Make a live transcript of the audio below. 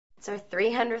It's our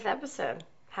 300th episode.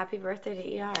 Happy birthday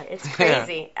to ER. It's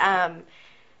crazy.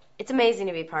 It's amazing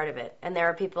to be part of it. And there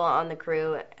are people on the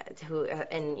crew who,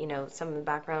 and some of the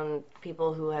background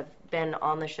people who have been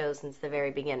on the show since the very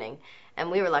beginning.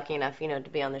 And we were lucky enough, to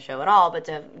be on the show at all, but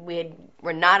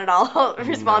we're not at all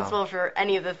responsible for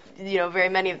any of the, very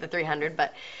many of the 300.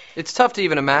 But it's tough to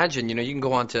even imagine. You can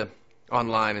go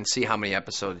online and see how many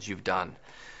episodes you've done.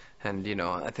 And,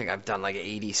 I think I've done like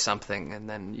 80-something, and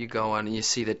then you go on and you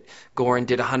see that Goran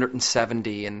did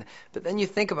 170, but then you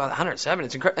think about 170,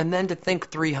 it's incredible, and then to think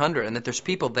 300, and that there's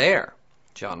people there,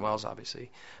 John Wells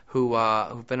obviously,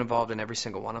 who've been involved in every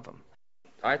single one of them.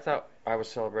 I thought I was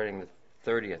celebrating the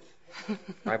 30th.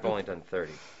 I've only done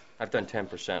 30. I've done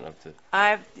 10% of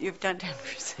the... You've done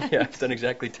 10%. Yeah, I've done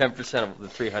exactly 10% of the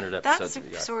 300 episodes.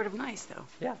 That's sort of nice, though.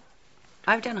 Yeah.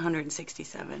 I've done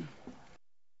 167.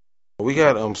 We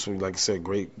got some, like I said,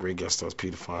 great guest stars.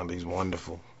 Peter Fonda, he's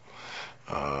wonderful.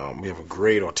 We have a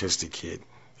great autistic kid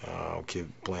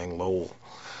playing Lowell,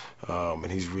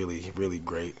 and he's really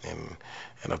great and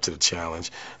up to the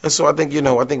challenge. And so I think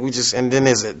we just, and then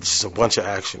there's just a bunch of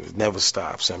action. It never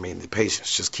stops. I mean, the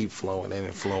patients just keep flowing in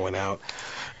and flowing out,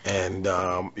 and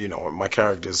my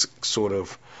character's sort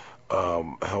of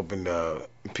helping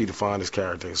Peter Fonda's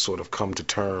character sort of come to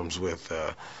terms with.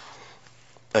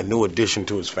 A new addition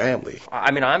to his family.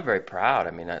 I mean, I'm very proud.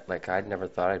 I mean, I never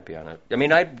thought I'd be on it. I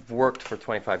mean, I'd worked for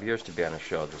 25 years to be on a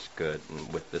show this good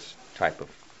and with this type of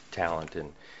talent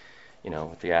and,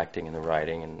 with the acting and the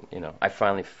writing. And, I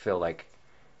finally feel like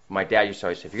my dad used to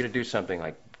always say, if you're going to do something,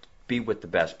 like, be with the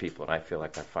best people. And I feel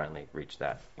like I finally reached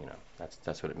that.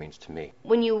 That's what it means to me.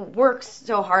 When you work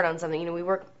so hard on something, we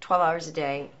work 12 hours a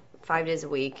day, 5 days a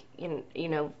week,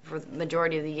 for the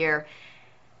majority of the year.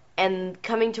 And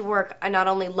coming to work, I not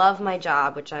only love my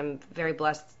job, which I'm very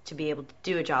blessed to be able to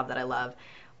do a job that I love,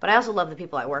 but I also love the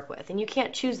people I work with. And you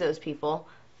can't choose those people.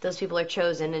 Those people are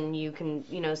chosen, and you can,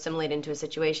 assimilate into a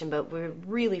situation. But we're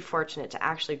really fortunate to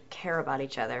actually care about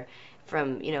each other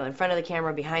from, in front of the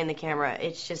camera, behind the camera.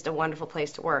 It's just a wonderful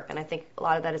place to work. And I think a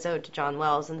lot of that is owed to John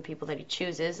Wells and the people that he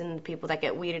chooses and the people that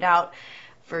get weeded out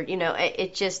for,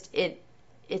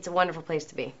 it's a wonderful place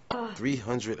to be.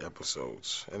 300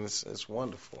 episodes, and it's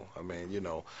wonderful. I mean,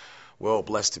 we're all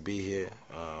blessed to be here,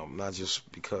 not just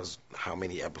because how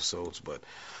many episodes, but,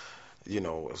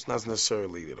 it's not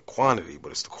necessarily the quantity,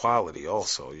 but it's the quality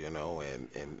also,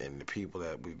 and the people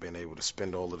that we've been able to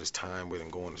spend all of this time with and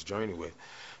go on this journey with.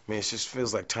 I mean, it just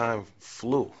feels like time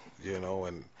flew,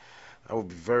 and I would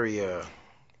be very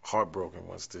heartbroken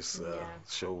once this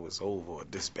show is over or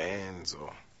disbands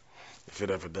or if it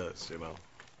ever does,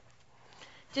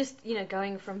 Just,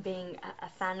 going from being a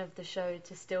fan of the show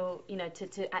to still,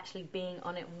 to actually being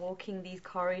on it and walking these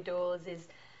corridors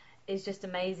is just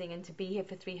amazing. And to be here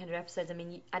for 300 episodes, I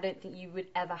mean, I don't think you would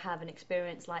ever have an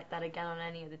experience like that again on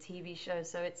any of the TV shows.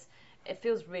 So it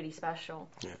feels really special.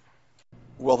 Yeah.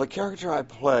 Well, the character I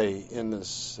play in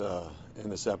this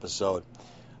episode,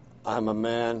 I'm a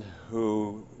man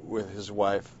who, with his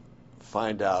wife,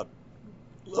 find out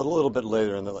a little bit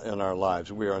later in our lives.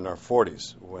 We are in our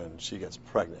 40s when she gets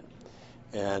pregnant,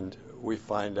 and we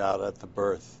find out at the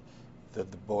birth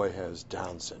that the boy has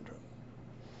Down syndrome.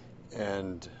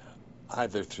 And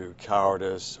either through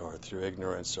cowardice or through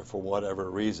ignorance or for whatever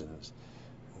reasons,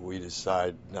 we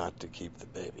decide not to keep the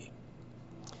baby.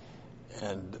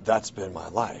 And that's been my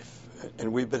life.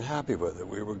 And we've been happy with it.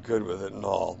 We were good with it and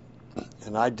all.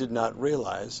 And I did not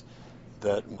realize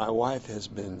that my wife has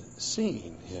been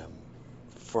seeing him.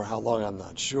 For how long, I'm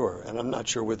not sure. And I'm not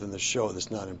sure within the show.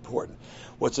 That's not important.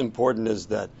 What's important is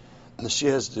that she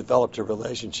has developed a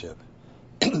relationship.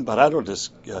 But I don't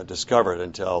discover it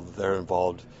until they're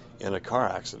involved in a car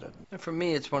accident. And for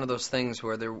me, it's one of those things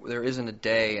where there isn't a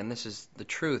day, and this is the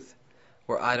truth,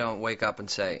 where I don't wake up and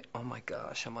say, oh my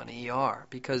gosh, I'm on ER.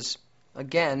 Because,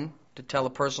 again, to tell a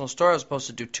personal story, I was supposed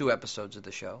to do 2 episodes of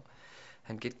the show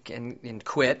and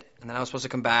quit. And then I was supposed to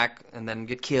come back and then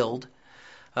get killed.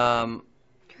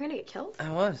 You're going to get killed? I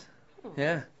was,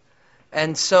 yeah.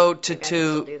 And so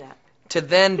to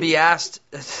then be asked...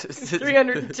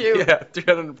 302. Yeah,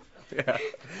 300. Yeah.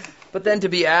 But then to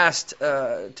be asked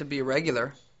to be a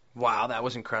regular, wow, that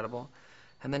was incredible.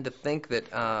 And then to think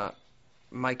that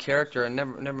my character, and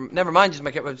never mind just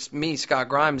my character, but me, Scott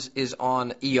Grimes, is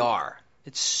on ER.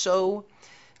 It's so...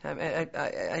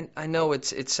 I know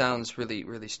it sounds really,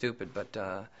 really stupid,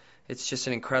 but... it's just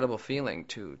an incredible feeling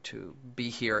to be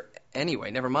here anyway,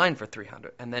 never mind for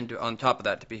 300. And then on top of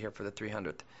that, to be here for the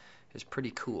 300th is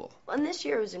pretty cool. Well, and this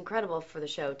year was incredible for the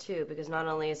show, too, because not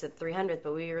only is it 300th,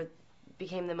 but we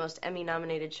became the most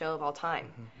Emmy-nominated show of all time.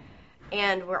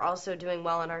 And we're also doing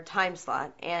well in our time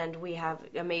slot, and we have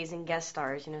amazing guest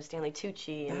stars, Stanley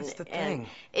Tucci, and That's the thing.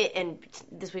 And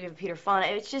this week we have Peter Fonda.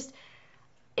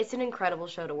 It's an incredible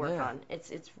show to work Yeah. on.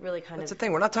 It's really kind That's of the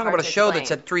thing. We're not talking hard about a to show explain.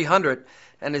 that's at 300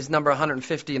 and is number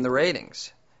 150 in the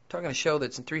ratings. We're talking a show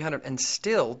that's in 300 and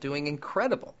still doing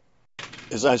incredible.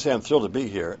 As I say, I'm thrilled to be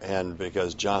here, and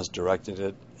because John's directed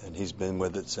it and he's been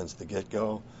with it since the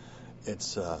get-go,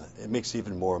 it makes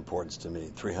even more importance to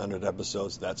me. 300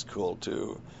 episodes, that's cool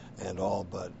too, and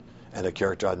a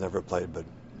character I've never played, but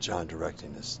John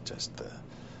directing is just the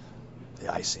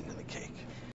icing on the cake.